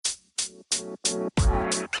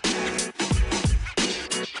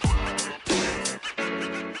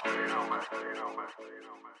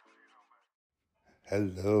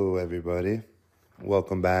Hello, everybody.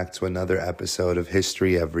 Welcome back to another episode of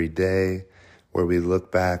History Every Day, where we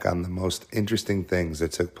look back on the most interesting things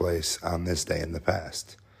that took place on this day in the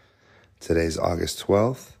past. Today's August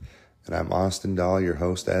 12th, and I'm Austin Dahl, your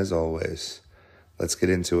host as always. Let's get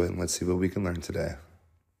into it and let's see what we can learn today.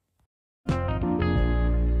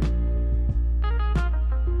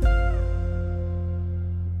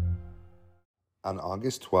 On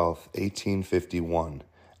August 12th, 1851,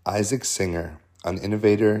 Isaac Singer, an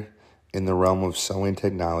innovator in the realm of sewing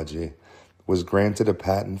technology, was granted a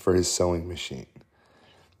patent for his sewing machine.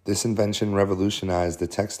 This invention revolutionized the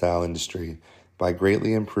textile industry by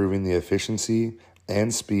greatly improving the efficiency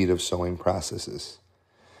and speed of sewing processes.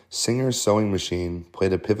 Singer's sewing machine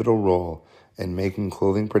played a pivotal role in making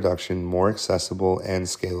clothing production more accessible and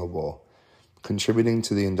scalable, contributing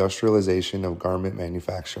to the industrialization of garment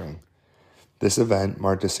manufacturing. This event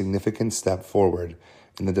marked a significant step forward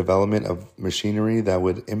in the development of machinery that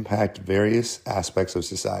would impact various aspects of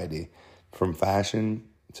society, from fashion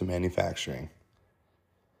to manufacturing.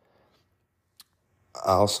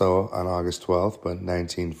 Also, on August 12th, but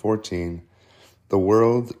 1914, the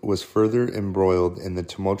world was further embroiled in the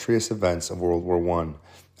tumultuous events of World War I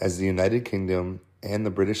as the United Kingdom and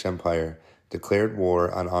the British Empire declared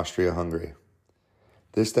war on Austria-Hungary.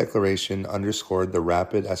 This declaration underscored the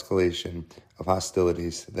rapid escalation of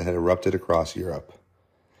hostilities that had erupted across Europe.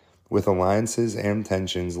 With alliances and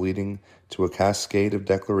tensions leading to a cascade of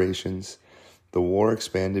declarations, the war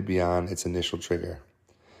expanded beyond its initial trigger.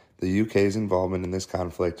 The UK's involvement in this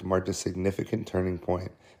conflict marked a significant turning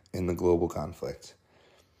point in the global conflict,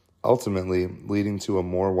 ultimately leading to a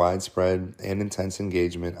more widespread and intense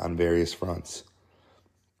engagement on various fronts.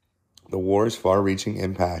 The war's far-reaching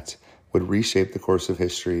impact would reshape the course of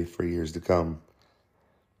history for years to come.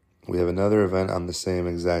 We have another event on the same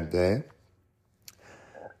exact day,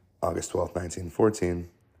 August 12th, 1914,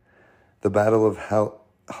 the Battle of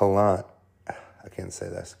Halen.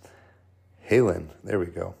 There we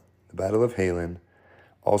go. The Battle of Halen,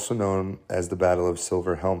 also known as the Battle of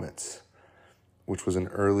Silver Helmets, which was in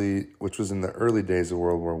the early days of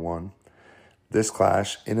World War I. This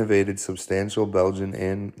clash innovated substantial Belgian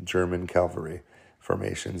and German cavalry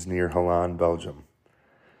formations near Halen, Belgium.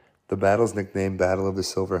 The battle's nickname Battle of the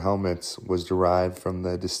Silver Helmets was derived from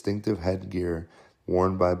the distinctive headgear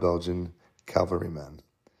worn by Belgian cavalrymen.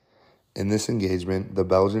 In this engagement, the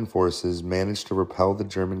Belgian forces managed to repel the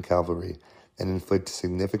German cavalry and inflict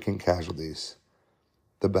significant casualties.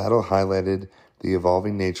 The battle highlighted the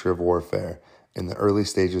evolving nature of warfare in the early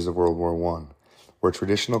stages of World War I, where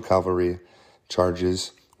traditional cavalry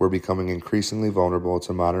charges were becoming increasingly vulnerable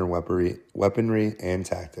to modern weaponry and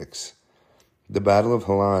tactics. The Battle of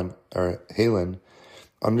Halen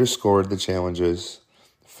underscored the challenges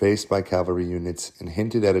faced by cavalry units and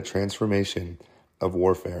hinted at a transformation of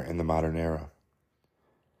warfare in the modern era.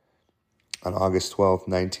 On August 12,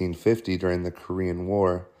 1950, during the Korean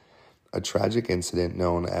War, a tragic incident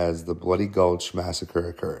known as the Bloody Gulch massacre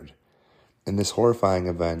occurred. In this horrifying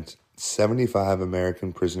event, 75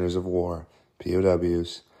 American prisoners of war,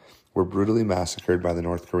 POWs, were brutally massacred by the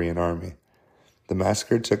North Korean army. The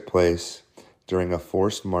massacre took place during a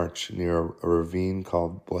forced march near a ravine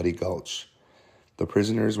called Bloody Gulch. The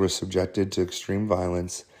prisoners were subjected to extreme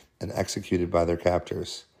violence and executed by their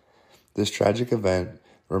captors. This tragic event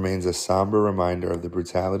remains a somber reminder of the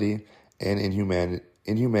brutality and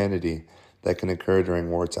inhumanity that can occur during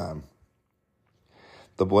wartime.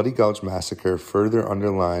 The Bloody Gulch massacre further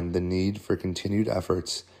underlined the need for continued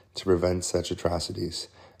efforts to prevent such atrocities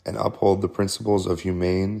and uphold the principles of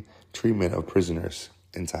humane treatment of prisoners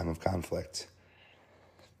in time of conflict.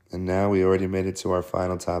 And now we already made it to our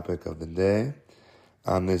final topic of the day.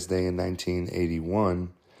 On this day in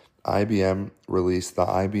 1981, IBM released the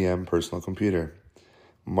IBM personal computer,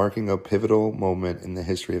 marking a pivotal moment in the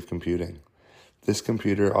history of computing. This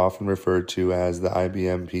computer, often referred to as the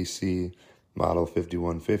IBM PC Model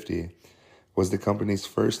 5150, was the company's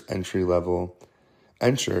first entry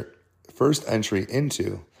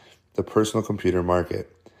into the personal computer market.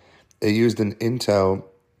 It used an Intel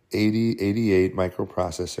 8088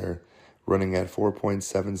 microprocessor running at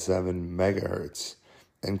 4.77 megahertz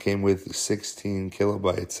and came with 16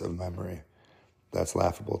 kilobytes of memory. That's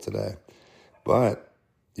laughable today. But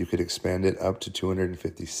you could expand it up to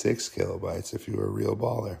 256 kilobytes if you were a real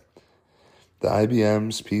baller. The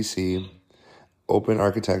IBM's PC, open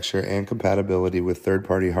architecture, and compatibility with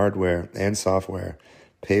third-party hardware and software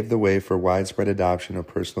paved the way for widespread adoption of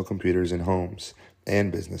personal computers in homes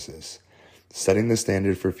and businesses. setting the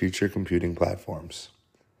standard for future computing platforms.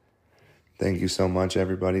 Thank you so much,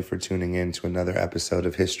 everybody, for tuning in to another episode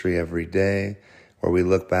of History Every Day, where we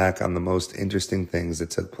look back on the most interesting things that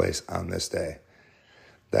took place on this day.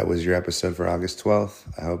 That was your episode for August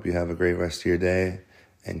 12th. I hope you have a great rest of your day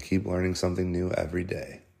and keep learning something new every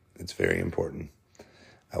day. It's very important.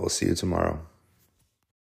 I will see you tomorrow.